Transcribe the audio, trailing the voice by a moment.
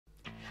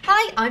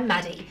Hi, I'm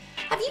Maddie.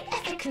 Have you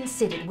ever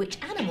considered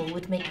which animal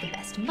would make the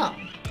best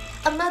mum?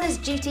 A mother's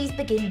duties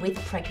begin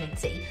with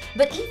pregnancy,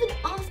 but even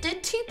after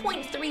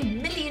 2.3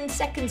 million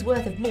seconds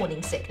worth of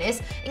morning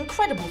sickness,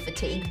 incredible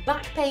fatigue,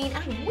 back pain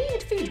and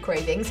weird food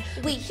cravings,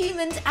 we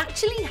humans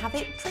actually have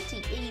it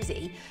pretty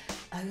easy.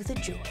 Oh, the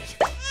joy.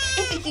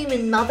 If a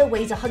human mother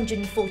weighs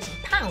 140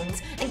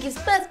 pounds and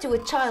gives birth to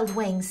a child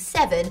weighing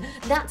 7,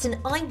 that's an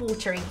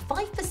eye-watering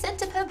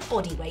 5% of her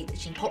body weight that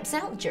she pops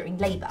out during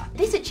labour.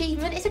 This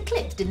achievement is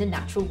eclipsed in the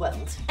natural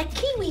world. A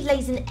kiwi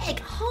lays an egg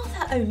half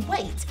her own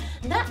weight.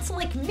 That's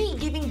like me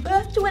giving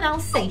birth to an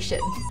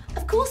Alsatian.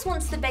 Of course,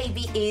 once the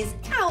baby is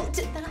out,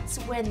 that's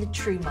when the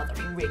true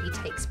mothering really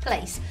takes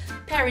place.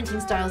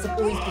 Parenting styles have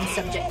always been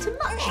subject to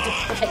much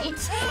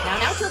debate.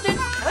 Now, children,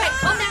 all right,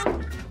 calm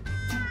down.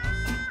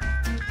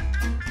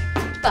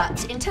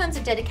 But in terms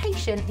of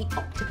dedication, the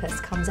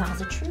octopus comes out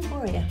as a true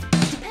warrior.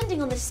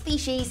 Depending on the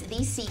species,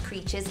 these sea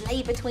creatures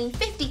lay between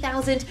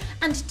 50,000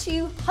 and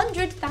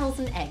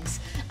 200,000 eggs,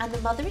 and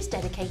the mother is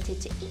dedicated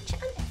to each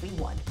and every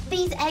one.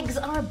 These eggs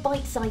are a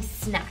bite-sized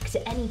snack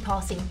to any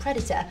passing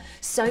predator,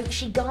 so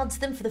she guards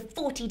them for the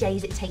 40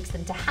 days it takes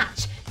them to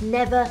hatch,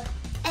 never,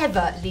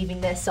 ever leaving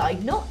their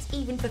side, not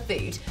even for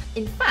food.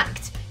 In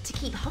fact, to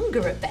keep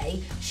hunger at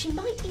bay, she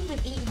might even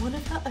eat one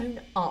of her own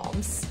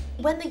arms.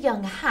 When the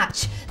young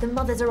hatch, the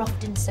mothers are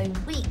often so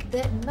weak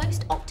that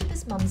most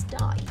octopus mums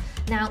die.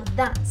 Now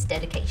that's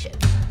dedication.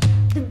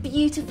 The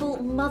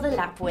beautiful mother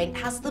lapwing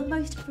has the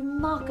most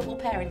remarkable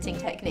parenting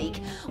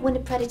technique. When a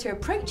predator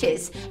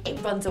approaches,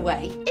 it runs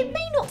away. It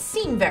may not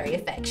seem very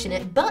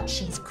affectionate, but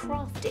she's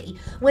crafty.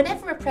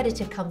 Whenever a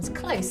predator comes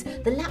close,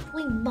 the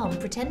lapwing mum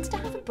pretends to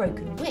have a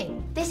broken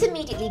wing. This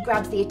immediately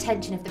grabs the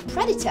attention of the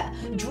predator,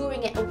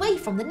 drawing it away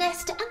from the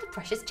nest and the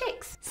precious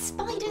chicks.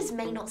 Spiders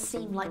may not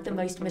seem like the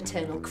most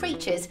maternal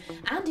creatures,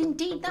 and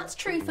indeed that's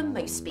true for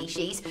most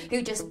species,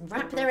 who just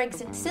wrap their eggs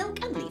in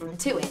silk and leave them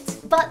to it.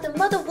 But the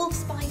mother wolf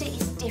spider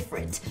is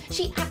different.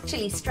 She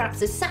actually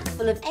straps a sack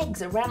full of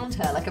eggs around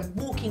her like a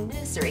walking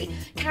nursery,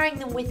 carrying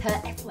them with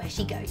her everywhere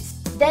she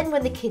goes. Then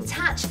when the kids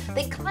hatch,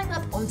 they climb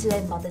up onto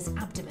their mother's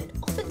abdomen,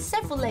 often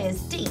several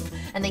layers deep,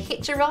 and they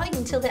hitch a ride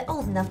until they're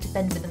old enough to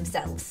fend for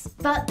themselves.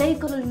 But they've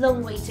got a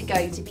long way to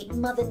go to beat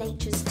Mother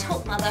Nature's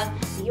top mother,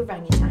 the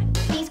orangutan.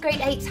 These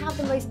great apes have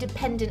the most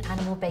dependent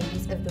animal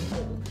babies of them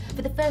all.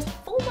 For the first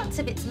 4 months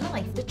of its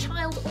life, the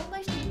child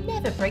almost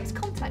never breaks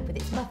contact with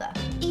its mother.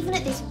 Even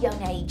at this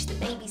young age, the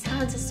baby's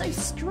hands are so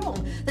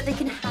strong that they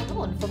can hang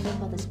on from their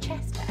mother's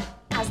chest hair.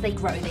 As they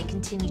grow, they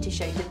continue to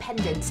show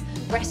dependence,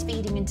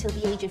 breastfeeding until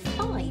the age of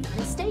 5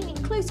 and staying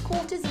in close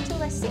quarters until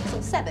they're 6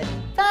 or 7.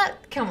 But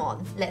come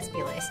on, let's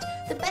be honest,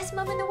 the best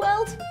mum in the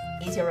world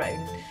is your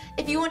own.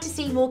 If you want to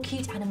see more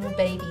cute animal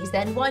babies,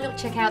 then why not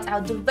check out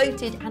our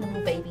Devoted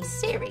Animal Babies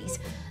series.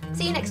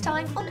 See you next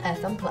time on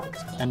Earth Unplugged.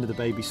 End of the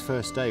baby's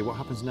first day. What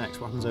happens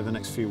next? What happens over the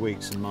next few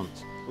weeks and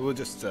months? We'll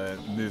just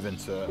move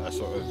into a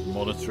sort of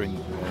monitoring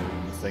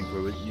thing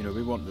where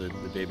we want the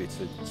baby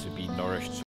to be nourished.